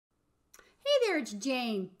there, it's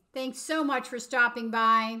Jane. Thanks so much for stopping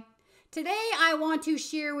by. Today I want to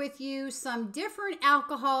share with you some different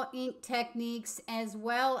alcohol ink techniques as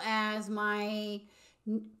well as my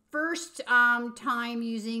first time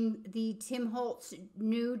using the Tim Holtz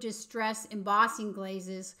new Distress Embossing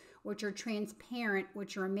Glazes, which are transparent,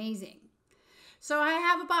 which are amazing. So I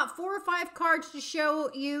have about 4 or 5 cards to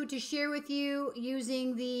share with you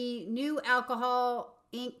using the new alcohol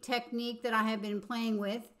ink technique that I have been playing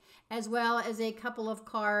with, as well as a couple of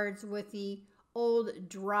cards with the old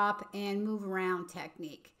drop and move around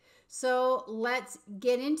technique. So let's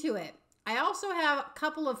get into it. I also have a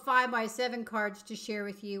couple of 5x7 cards to share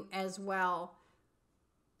with you as well.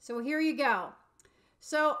 So here you go.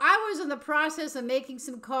 So I was in the process of making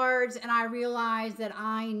some cards and I realized that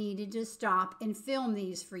I needed to stop and film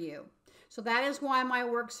these for you. So that is why my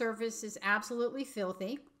work surface is absolutely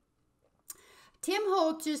filthy. Tim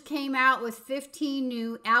Holtz just came out with 15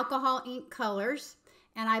 new alcohol ink colors,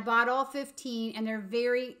 and I bought all 15, and they're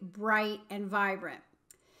very bright and vibrant.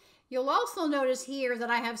 You'll also notice here that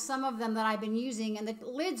I have some of them that I've been using, and the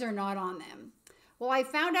lids are not on them. Well, I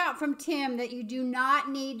found out from Tim that you do not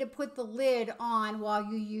need to put the lid on while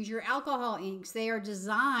you use your alcohol inks. They are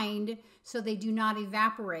designed so they do not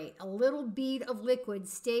evaporate. A little bead of liquid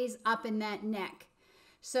stays up in that neck.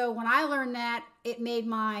 So when I learned that, it made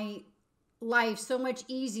my life so much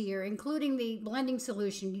easier, including the blending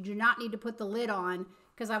solution. You do not need to put the lid on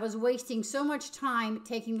because I was wasting so much time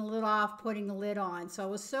taking the lid off, putting the lid on. So I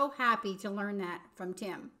was so happy to learn that from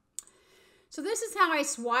Tim. So this is how I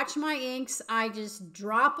swatch my inks. I just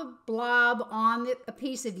drop a blob on a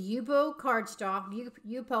piece of Yupo cardstock.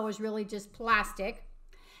 Yupo is really just plastic.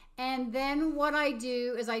 And then what I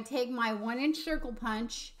do is I take my 1-inch circle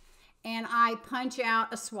punch and I punch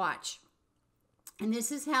out a swatch. And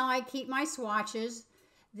this is how I keep my swatches.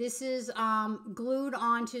 This is glued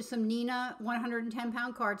onto some Nina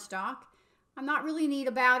 110-pound cardstock. I'm not really neat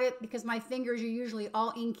about it because my fingers are usually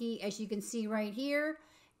all inky, as you can see right here.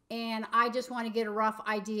 And I just want to get a rough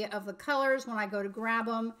idea of the colors when I go to grab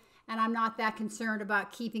them. And I'm not that concerned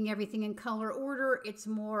about keeping everything in color order. It's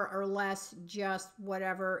more or less just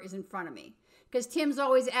whatever is in front of me. Because Tim's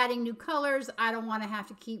always adding new colors, I don't want to have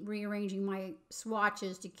to keep rearranging my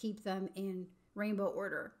swatches to keep them in rainbow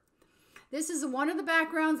order. This is one of the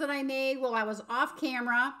backgrounds that I made while I was off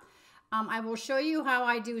camera. I will show you how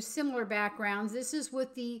I do similar backgrounds. This is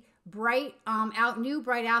with the new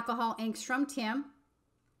bright alcohol inks from Tim.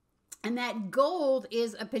 And that gold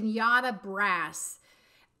is a pinata brass.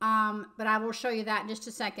 But I will show you that in just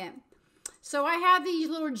a second. So I have these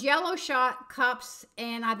little Jello shot cups,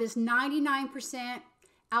 and I have this 99%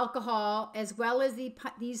 alcohol, as well as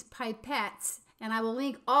these pipettes. And I will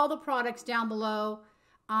link all the products down below.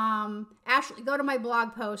 Actually, go to my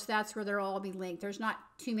blog post. That's where they'll all be linked. There's not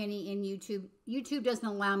too many in YouTube. YouTube doesn't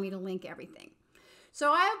allow me to link everything.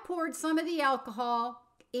 So I have poured some of the alcohol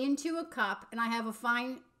into a cup, and I have a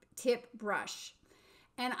fine tip brush.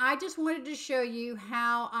 And I just wanted to show you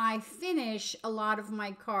how I finish a lot of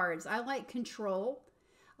my cards. I like control,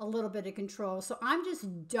 a little bit of control. So I'm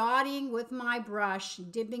just dotting with my brush,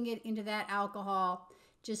 dipping it into that alcohol.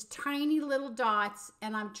 Just tiny little dots,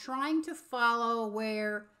 and I'm trying to follow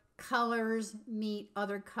where colors meet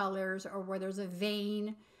other colors, or where there's a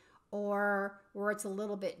vein, or where it's a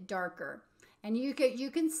little bit darker. And you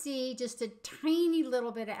can see just a tiny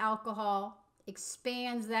little bit of alcohol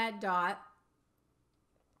expands that dot.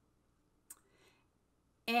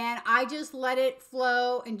 And I just let it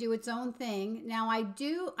flow and do its own thing. Now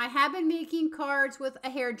I have been making cards with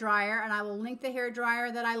a hair dryer, and I will link the hair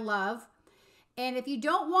dryer that I love. And if you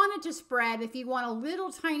don't want it to spread, if you want a little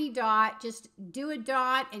tiny dot, just do a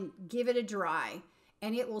dot and give it a dry,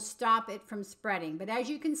 and it will stop it from spreading. But as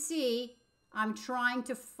you can see, I'm trying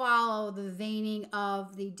to follow the veining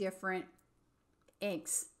of the different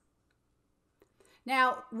inks.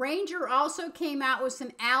 Now, Ranger also came out with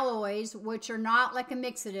some alloys, which are not like a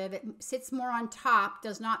mixative. It sits more on top,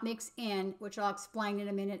 does not mix in, which I'll explain in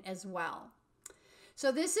a minute as well.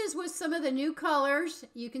 So this is with some of the new colors.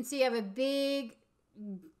 You can see I have a big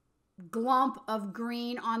glump of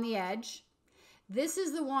green on the edge. This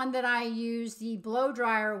is the one that I use the blow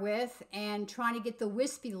dryer with and trying to get the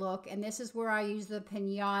wispy look. And this is where I use the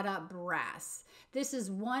pinata brass. This is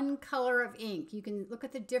one color of ink. You can look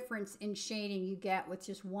at the difference in shading you get with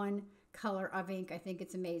just one color of ink. I think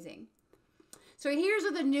it's amazing. So here's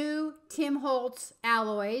the new Tim Holtz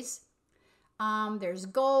alloys. There's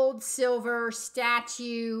gold, silver,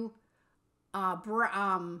 statue,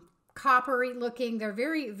 coppery looking. They're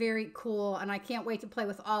very, very cool, and I can't wait to play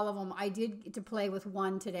with all of them. I did get to play with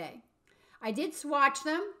one today. I did swatch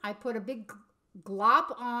them. I put a big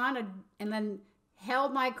glop on and then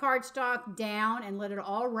held my cardstock down and let it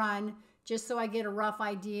all run just so I get a rough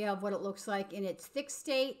idea of what it looks like in its thick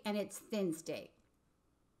state and its thin state.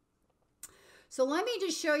 So let me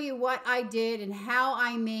just show you what I did and how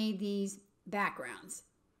I made these backgrounds.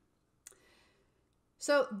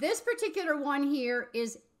 So this particular one here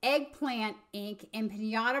is eggplant ink and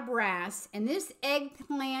pinata brass, and this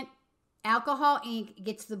eggplant alcohol ink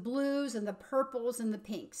gets the blues and the purples and the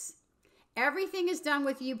pinks. Everything is done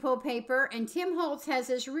with Yupo paper, and Tim Holtz has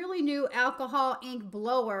this really new alcohol ink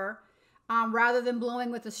blower rather than blowing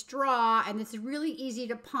with a straw, and it's really easy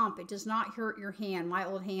to pump. It does not hurt your hand. My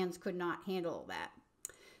old hands could not handle that.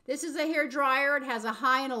 This is a hair dryer. It has a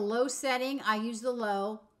high and a low setting. I use the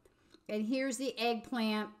low. And here's the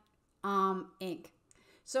eggplant ink.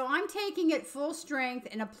 So I'm taking it full strength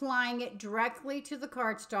and applying it directly to the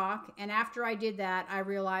cardstock. And after I did that, I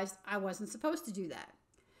realized I wasn't supposed to do that.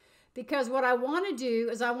 Because what I want to do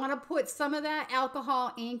is I want to put some of that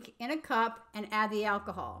alcohol ink in a cup and add the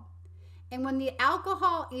alcohol. And when the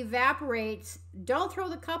alcohol evaporates, don't throw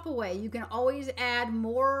the cup away. You can always add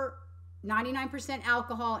more 99%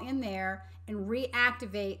 alcohol in there and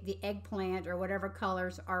reactivate the eggplant or whatever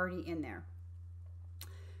color's already in there.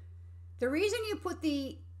 The reason you put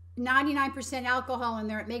the 99% alcohol in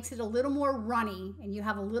there, it makes it a little more runny and you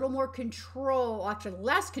have a little more control, actually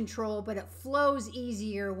less control, but it flows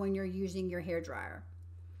easier when you're using your hair dryer.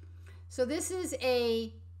 So this is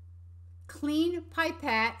a clean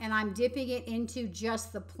pipette and I'm dipping it into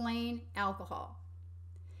just the plain alcohol.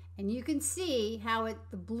 And you can see how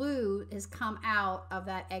the blue has come out of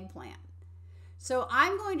that eggplant. So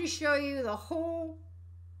I'm going to show you the whole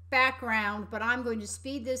background, but I'm going to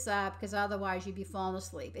speed this up because otherwise you'd be falling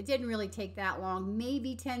asleep. It didn't really take that long,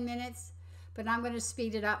 maybe 10 minutes, but I'm going to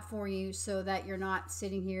speed it up for you so that you're not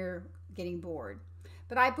sitting here getting bored.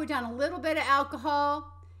 But I put down a little bit of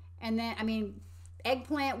alcohol and then,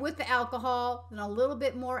 eggplant with the alcohol, then a little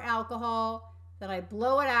bit more alcohol, then I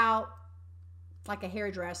blow it out like a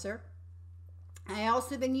hairdresser. I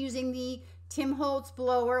also been using the Tim Holtz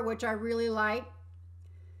blower, which I really like.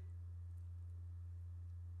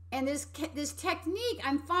 And this technique,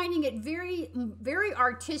 I'm finding it very, very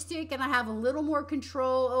artistic, and I have a little more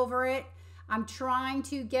control over it. I'm trying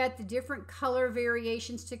to get the different color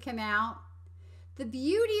variations to come out. The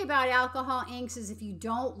beauty about alcohol inks is if you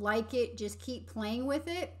don't like it, just keep playing with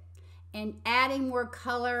it and adding more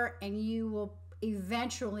color, and you will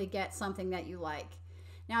eventually get something that you like.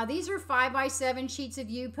 Now, these are 5x7 sheets of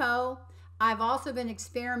Yupo. I've also been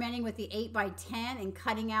experimenting with the 8x10 and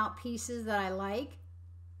cutting out pieces that I like.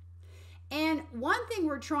 And one thing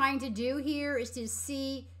we're trying to do here is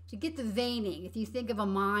to get the veining. If you think of a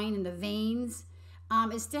mine and the veins,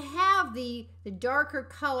 is to have the darker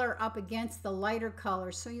color up against the lighter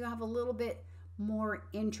color so you have a little bit more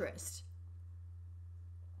interest.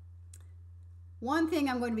 One thing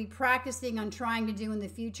I'm going to be practicing on trying to do in the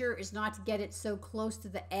future is not to get it so close to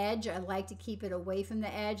the edge. I like to keep it away from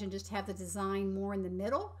the edge and just have the design more in the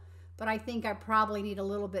middle, but I think I probably need a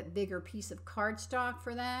little bit bigger piece of cardstock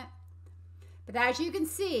for that. But as you can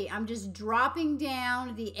see, I'm just dropping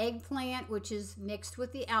down the eggplant, which is mixed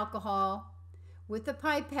with the alcohol, with the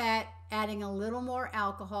pipette, adding a little more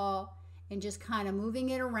alcohol, and just kind of moving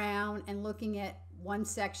it around and looking at one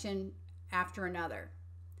section after another.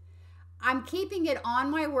 I'm keeping it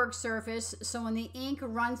on my work surface, so when the ink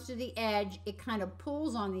runs to the edge, it kind of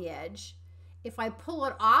pulls on the edge. If I pull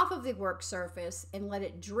it off of the work surface and let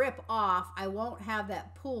it drip off, I won't have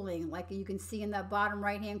that pulling like you can see in that bottom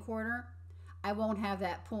right-hand corner. I won't have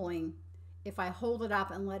that pulling if I hold it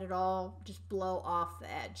up and let it all just blow off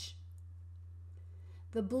the edge.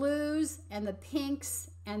 The blues and the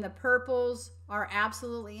pinks and the purples are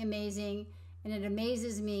absolutely amazing, and it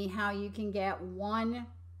amazes me how you can get one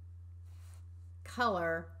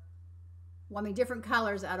color, different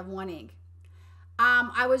colors out of one ink.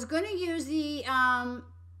 I was going to use the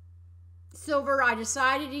silver. I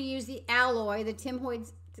decided to use the alloy, the Tim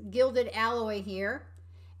Holtz gilded alloy here.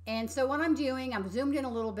 And so what I'm doing, I'm zoomed in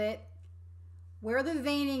a little bit. Where the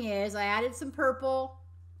veining is, I added some purple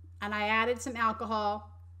and I added some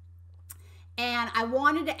alcohol. And I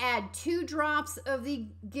wanted to add 2 drops of the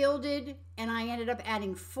gilded, and I ended up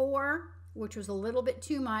adding 4, which was a little bit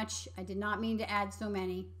too much. I did not mean to add so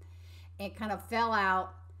many. It kind of fell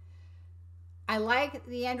out. I like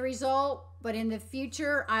the end result, but in the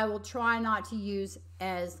future, I will try not to use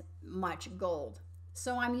as much gold.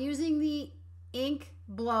 So I'm using the ink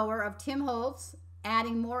blower of Tim Holtz,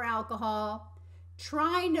 adding more alcohol,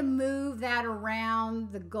 trying to move that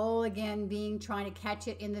around, the goal again being trying to catch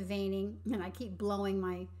it in the veining, and I keep blowing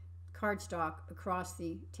my cardstock across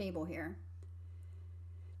the table here.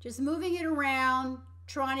 Just moving it around,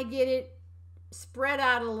 trying to get it spread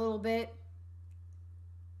out a little bit,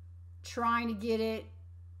 trying to get it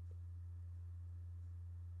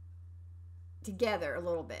together a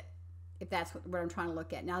little bit, if that's what I'm trying to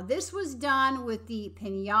look at. Now, this was done with the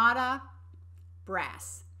Pinata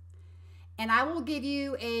Brass. And I will give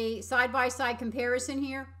you a side-by-side comparison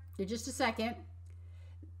here in just a second.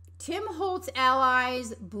 Tim Holtz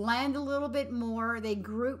Allies blend a little bit more. They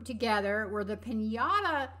group together, where the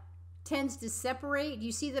Pinata tends to separate.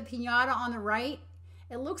 You see the Pinata on the right?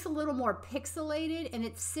 It looks a little more pixelated and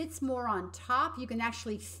it sits more on top. You can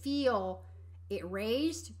actually feel it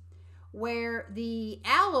raised, where the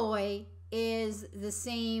alloy is the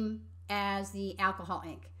same as the alcohol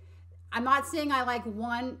ink. I'm not saying I like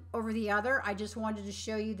one over the other. I just wanted to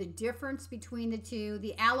show you the difference between the two.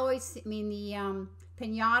 The alloys, the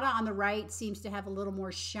Pinata on the right seems to have a little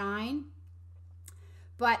more shine,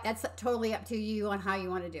 but that's totally up to you on how you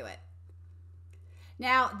want to do it.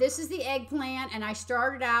 Now, this is the eggplant, and I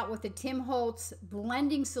started out with the Tim Holtz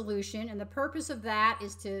blending solution, and the purpose of that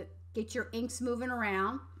is to get your inks moving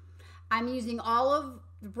around. I'm using all of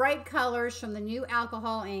the bright colors from the new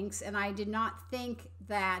alcohol inks, and I did not think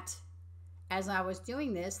that as I was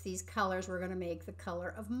doing this, these colors were going to make the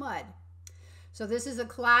color of mud. So this is a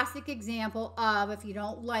classic example of, if you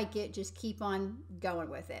don't like it, just keep on going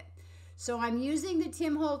with it. So I'm using the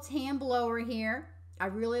Tim Holtz hand blower here. I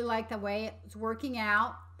really like the way it's working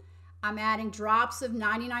out. I'm adding drops of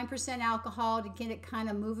 99% alcohol to get it kind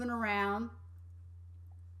of moving around.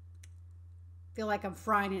 Feel like I'm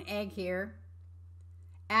frying an egg here.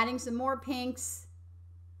 Adding some more pinks.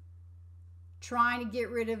 Trying to get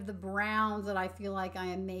rid of the browns that I feel like I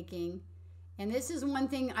am making. And this is one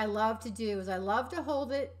thing I love to do, is I love to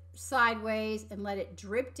hold it sideways and let it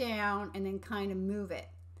drip down and then kind of move it.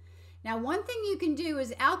 Now, one thing you can do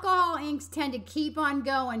is alcohol inks tend to keep on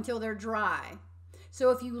going until they're dry.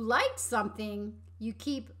 So if you like something, you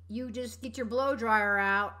just get your blow dryer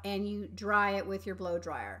out and you dry it with your blow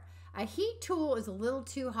dryer. A heat tool is a little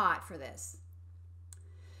too hot for this.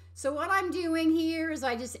 So what I'm doing here is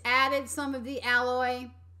I just added some of the alloy,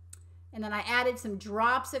 and then I added some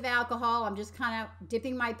drops of alcohol. I'm just kind of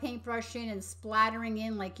dipping my paintbrush in and splattering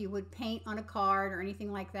in like you would paint on a card or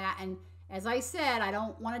anything like that. And as I said, I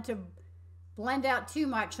don't want it to blend out too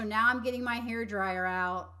much, so now I'm getting my hair dryer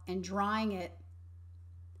out and drying it.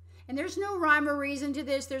 And there's no rhyme or reason to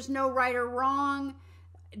this. There's no right or wrong.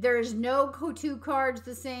 There's no two cards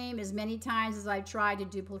the same. As many times as I've tried to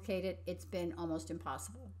duplicate it, it's been almost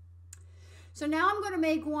impossible. So now I'm going to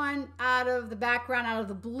make one out of the background, out of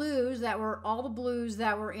the blues that were, all the blues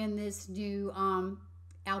that were in this new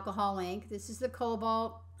alcohol ink. This is the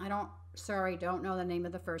Cobalt. Don't know the name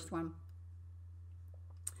of the first one.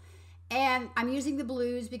 And I'm using the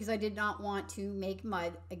blues because I did not want to make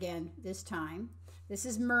mud again this time. This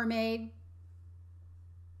is Mermaid.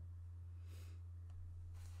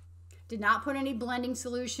 Did not put any blending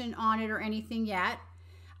solution on it or anything yet.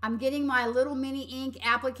 I'm getting my little mini ink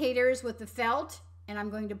applicators with the felt, and I'm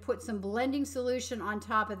going to put some blending solution on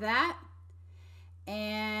top of that.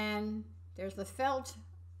 And there's the felt,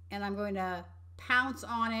 and I'm going to pounce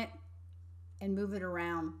on it and move it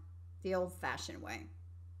around the old-fashioned way,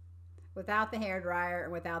 without the hairdryer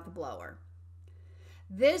and without the blower.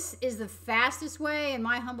 This is the fastest way, in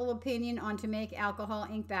my humble opinion, to make alcohol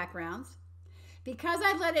ink backgrounds. Because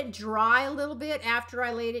I let it dry a little bit after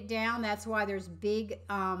I laid it down, that's why there's big,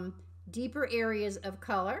 deeper areas of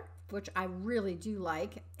color, which I really do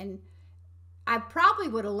like. And I probably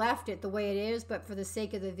would have left it the way it is, but for the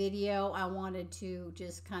sake of the video, I wanted to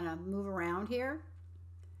just kind of move around here.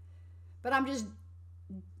 But I'm just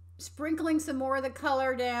sprinkling some more of the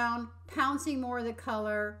color down, pouncing more of the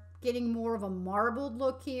color, getting more of a marbled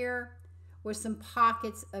look here with some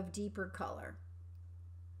pockets of deeper color.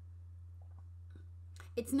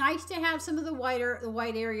 It's nice to have some of the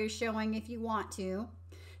white areas showing if you want to.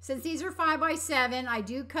 Since these are 5x7, I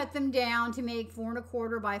do cut them down to make 4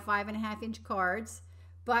 1/4 by 5.5 inch cards.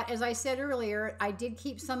 But as I said earlier, I did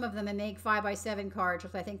keep some of them and make 5x7 cards,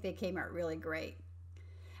 which I think they came out really great.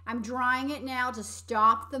 I'm drying it now to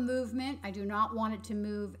stop the movement. I do not want it to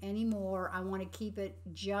move anymore. I want to keep it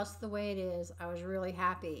just the way it is. I was really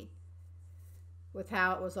happy with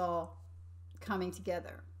how it was all coming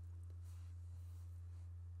together.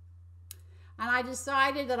 And I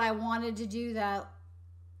decided that I wanted to do that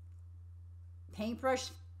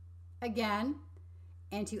paintbrush again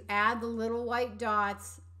and to add the little white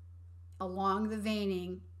dots along the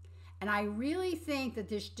veining. And I really think that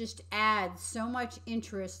this just adds so much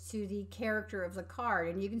interest to the character of the card.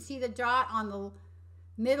 And you can see the dot on the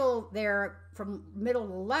middle there, from middle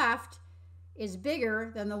to left, is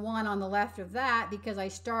bigger than the one on the left of that because I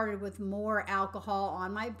started with more alcohol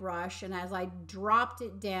on my brush, and as I dropped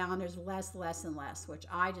it down, there's less and less, which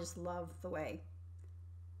I just love the way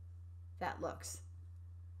that looks.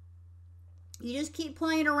 You just keep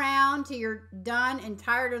playing around till you're done and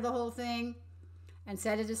tired of the whole thing and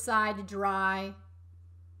set it aside to dry,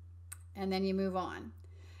 and then you move on.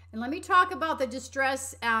 And let me talk about the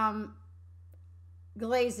Distress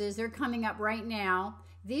glazes. They're coming up right now.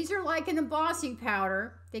 These are like an embossing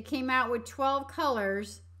powder. They came out with 12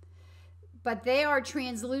 colors, but they are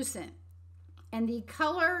translucent. And the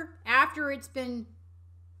color after it's been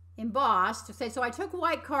embossed, so I took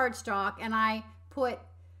white cardstock and I put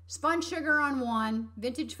spun sugar on one,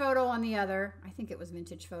 vintage photo on the other. I think it was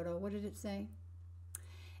vintage photo. What did it say?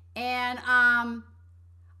 And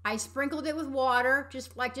I sprinkled it with water,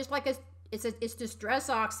 just like it's distress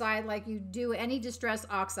oxide, like you do any distress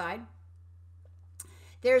oxide.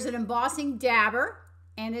 There's an embossing dabber,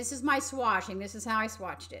 and this is my swatching. This is how I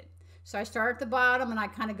swatched it. So I start at the bottom and I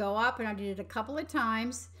kind of go up, and I did it a couple of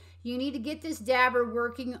times. You need to get this dabber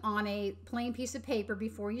working on a plain piece of paper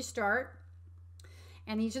before you start.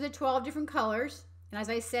 And these are the 12 different colors. And as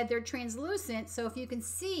I said, they're translucent, so if you can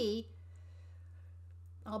see,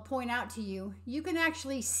 I'll point out to you, you can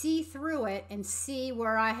actually see through it and see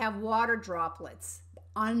where I have water droplets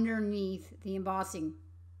underneath the embossing,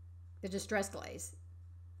 the Distress glaze.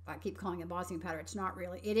 I keep calling it embossing powder. It's not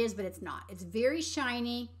really. It is, but it's not. It's very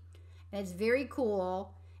shiny, and it's very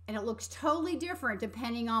cool, and it looks totally different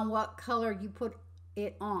depending on what color you put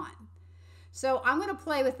it on. So I'm going to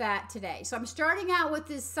play with that today. So I'm starting out with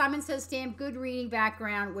this Simon Says Stamp Good Reading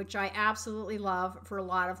background, which I absolutely love for a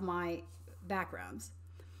lot of my backgrounds.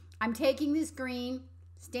 I'm taking this green,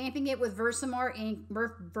 stamping it with Versamark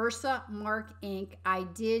ink. I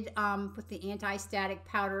did put the anti-static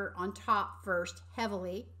powder on top first,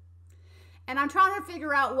 heavily. And I'm trying to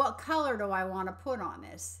figure out what color do I want to put on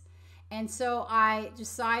this. And so I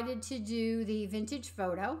decided to do the vintage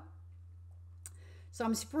photo. So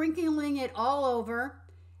I'm sprinkling it all over.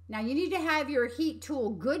 Now you need to have your heat tool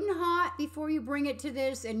good and hot before you bring it to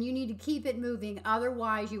this, and you need to keep it moving,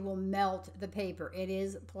 otherwise you will melt the paper. It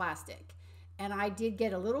is plastic. And I did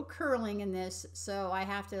get a little curling in this, so I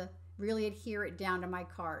have to really adhere it down to my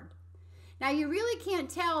card. Now you really can't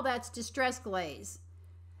tell that's Distress glaze.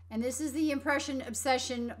 And this is the Impression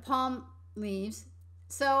Obsession palm leaves.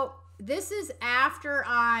 So this is after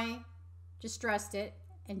I distressed it.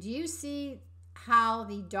 And do you see how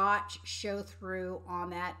the dots show through on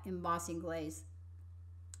that embossing glaze?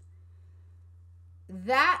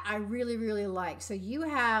 That I really, really like. So you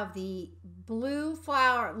have the blue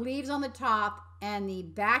flower leaves on the top and the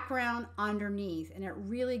background underneath, and it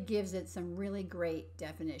really gives it some really great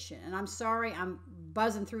definition. And I'm sorry I'm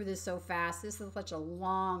buzzing through this so fast. This is such a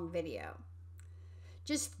long video.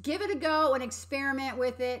 Just give it a go and experiment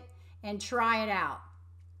with it and try it out.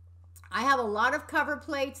 I have a lot of cover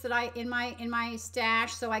plates that in my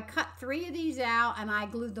stash, so I cut 3 of these out and I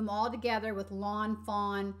glued them all together with Lawn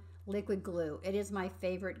Fawn liquid glue. It is my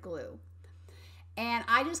favorite glue. And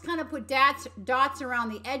I just kind of put dots around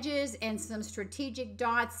the edges and some strategic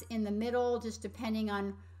dots in the middle, just depending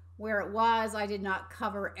on where it was. I did not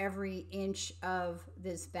cover every inch of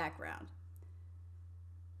this background.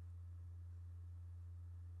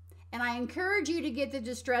 And I encourage you to get the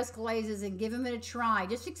Distress glazes and give them a try.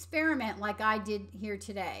 Just experiment like I did here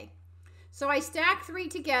today. So I stack 3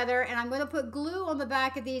 together, and I'm going to put glue on the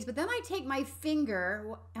back of these, but then I take my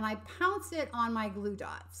finger and I pounce it on my glue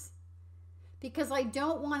dots because I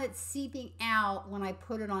don't want it seeping out when I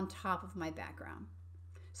put it on top of my background.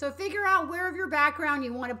 So figure out where of your background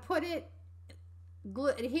you want to put it,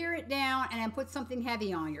 adhere it down, and then put something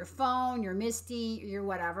heavy on, your phone, your Misty, your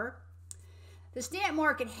whatever. The Stamp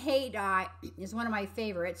Market Hay die is one of my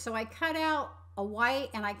favorites. So I cut out a white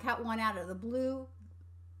and I cut one out of the blue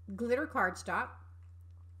glitter cardstock.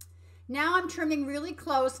 Now I'm trimming really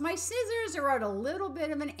close. My scissors are at a little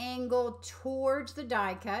bit of an angle towards the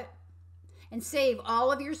die cut. And save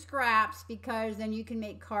all of your scraps because then you can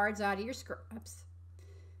make cards out of your scraps.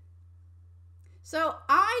 So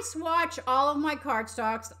I swatch all of my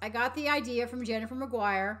cardstocks. I got the idea from Jennifer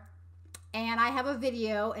McGuire. And I have a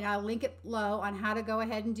video, and I'll link it below on how to go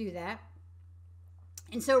ahead and do that.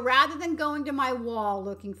 And so rather than going to my wall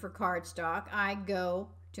looking for cardstock, I go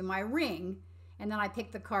to my ring, and then I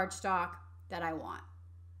pick the cardstock that I want.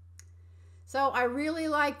 So I really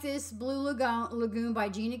like this Blue Lagoon by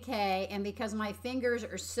Gina K, and because my fingers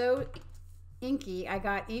are so inky, I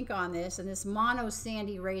got ink on this, and this Mono Sand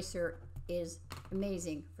Eraser is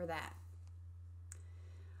amazing for that.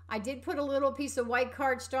 I did put a little piece of white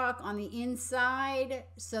cardstock on the inside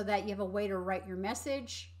so that you have a way to write your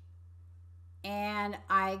message. And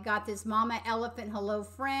I got this Mama Elephant Hello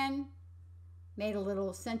Friend, made a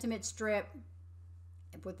little sentiment strip,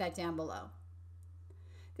 and put that down below.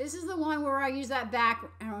 This is the one where I use that back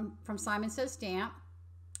from Simon Says Stamp.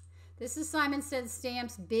 This is Simon Says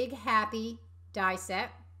Stamp's Big Happy die set.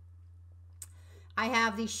 I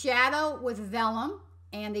have the shadow with vellum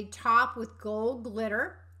and the top with gold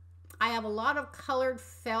glitter. I have a lot of colored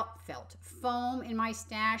felt foam in my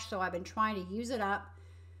stash, so I've been trying to use it up.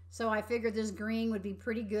 So I figured this green would be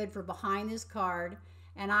pretty good for behind this card.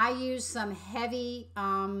 And I used some heavy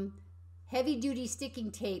duty sticking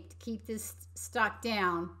tape to keep this stuck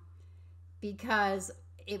down because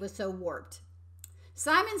it was so warped.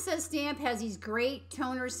 Simon Says Stamp has these great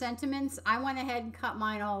toner sentiments. I went ahead and cut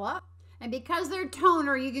mine all up. And because they're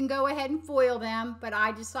toner, you can go ahead and foil them, but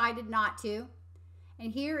I decided not to.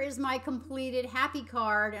 And here is my completed happy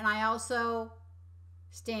card, and I also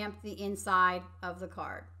stamped the inside of the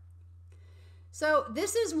card. So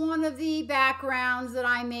this is one of the backgrounds that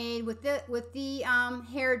I made with the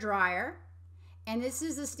hair dryer. And this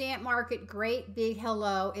is the Stamp Market Great Big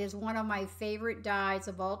Hello. It is one of my favorite dies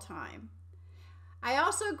of all time. I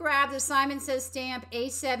also grabbed the Simon Says Stamp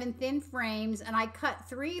A7 thin frames, and I cut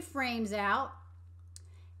 3 frames out.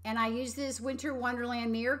 And I used this Winter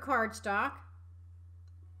Wonderland mirror cardstock.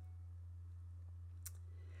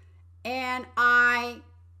 And I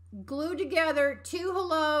glued together 2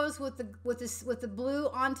 hellos with the blue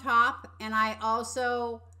on top, and I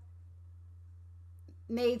also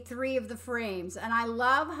made 3 of the frames. And I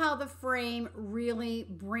love how the frame really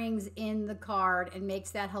brings in the card and makes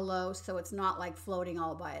that hello so it's not like floating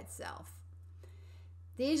all by itself.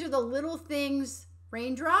 These are the little things,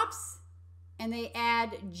 raindrops, and they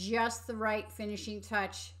add just the right finishing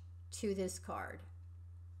touch to this card.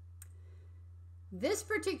 This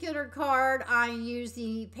particular card, I used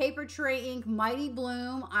the Paper Tray Ink Mighty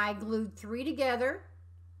Bloom. I glued 3 together,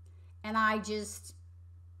 and I just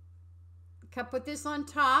put this on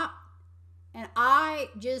top, and I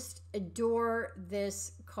just adore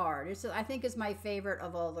this card. I think it's my favorite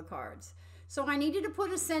of all the cards. So I needed to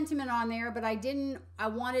put a sentiment on there, but I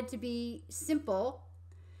wanted to be simple.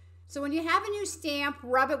 So when you have a new stamp,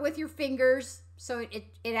 rub it with your fingers so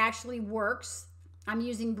it actually works. I'm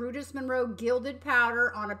using Brutus Monroe Gilded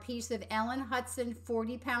Powder on a piece of Ellen Hudson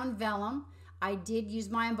 40-pound vellum. I did use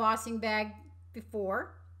my embossing bag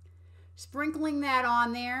before. Sprinkling that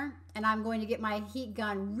on there, and I'm going to get my heat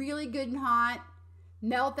gun really good and hot,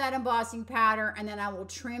 melt that embossing powder, and then I will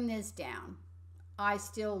trim this down. I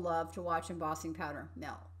still love to watch embossing powder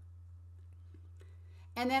melt.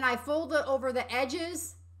 And then I fold it over the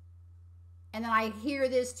edges, and then I adhere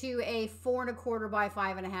this to a 4 1/4 by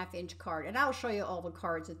 5.5 inch card, and I'll show you all the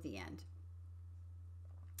cards at the end.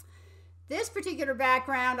 This particular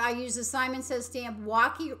background, I use the Simon Says Stamp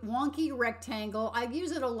Wonky Rectangle. I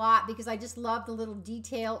use it a lot because I just love the little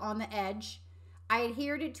detail on the edge. I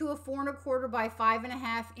adhered it to a 4 1/4 by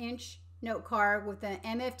 5.5 inch note card with the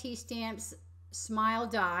MFT Stamps Smile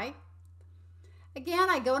die. Again,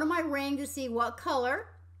 I go to my ring to see what color,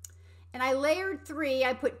 and I layered 3.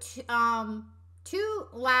 I put 2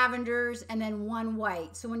 lavenders and then 1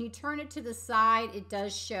 white. So when you turn it to the side, it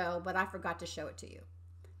does show, but I forgot to show it to you.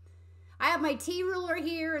 I have my T-ruler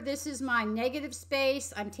here. This is my negative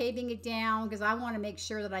space. I'm taping it down because I want to make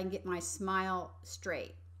sure that I can get my smile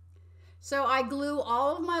straight. So I glue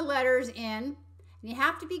all of my letters in. And you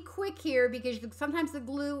have to be quick here because sometimes the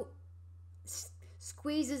glue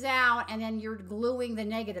squeezes out and then you're gluing the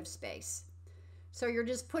negative space. So you're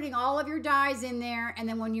just putting all of your dies in there, and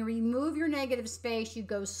then when you remove your negative space, you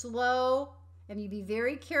go slow and you be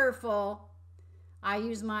very careful. I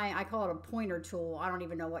use I call it a pointer tool. I don't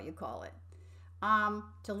even know what you call it.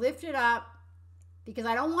 To lift it up because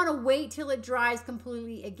I don't want to wait till it dries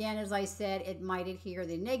completely. Again, as I said, it might adhere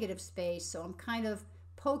the negative space. So I'm kind of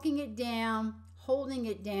poking it down, holding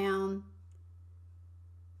it down,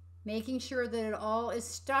 making sure that it all is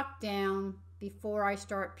stuck down before I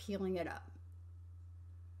start peeling it up.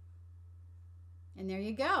 And there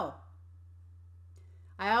you go.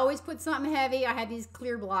 I always put something heavy. I have these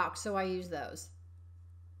clear blocks, so I use those.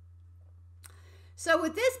 So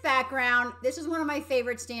with this background, this is one of my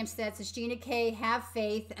favorite stamp sets. It's Gina K Have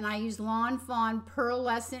Faith, and I use Lawn Fawn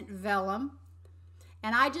Pearlescent Vellum.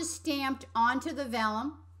 And I just stamped onto the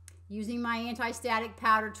vellum using my anti-static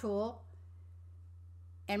powder tool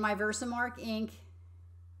and my Versamark ink.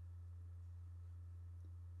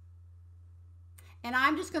 And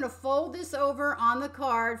I'm just going to fold this over on the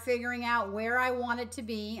card, figuring out where I want it to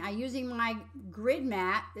be. I'm using my grid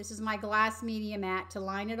mat. This is my glass media mat to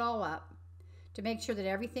line it all up, to make sure that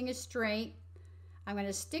everything is straight. I'm going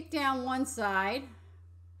to stick down one side,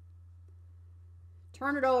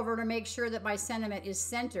 turn it over to make sure that my sentiment is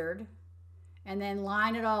centered, and then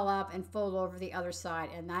line it all up and fold over the other side.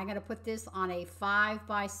 And I'm going to put this on a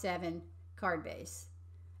 5x7 card base.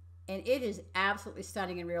 And it is absolutely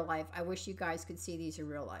stunning in real life. I wish you guys could see these in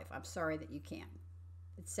real life. I'm sorry that you can't.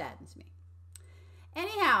 It saddens me.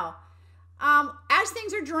 Anyhow, as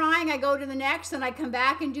things are drying, I go to the next and I come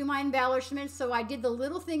back and do my embellishments. So I did the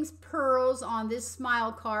Little Things pearls on this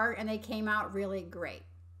smile card and they came out really great.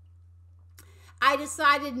 I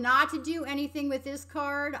decided not to do anything with this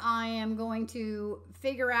card. I am going to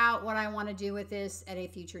figure out what I want to do with this at a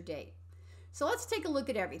future date. So let's take a look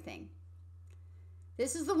at everything.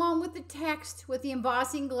 This is the one with the text, with the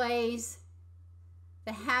embossing glaze,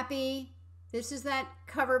 the happy. This is that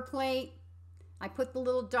cover plate. I put the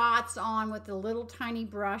little dots on with the little tiny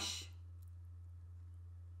brush.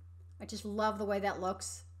 I just love the way that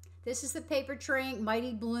looks. This is the paper tray,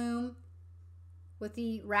 Mighty Bloom, with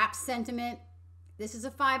the wrap sentiment. This is a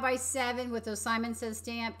 5x7 with those Simon Says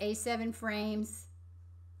stamp, A7 frames.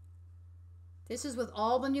 This is with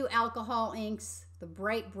all the new alcohol inks, the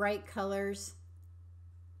bright, bright colors.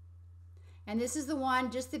 And this is the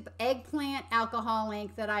one, just the eggplant alcohol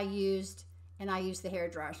ink that I used, and I used the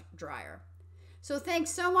hair dryer. So thanks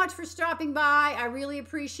so much for stopping by. I really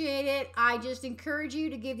appreciate it. I just encourage you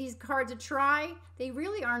to give these cards a try. They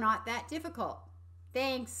really are not that difficult.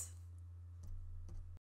 Thanks.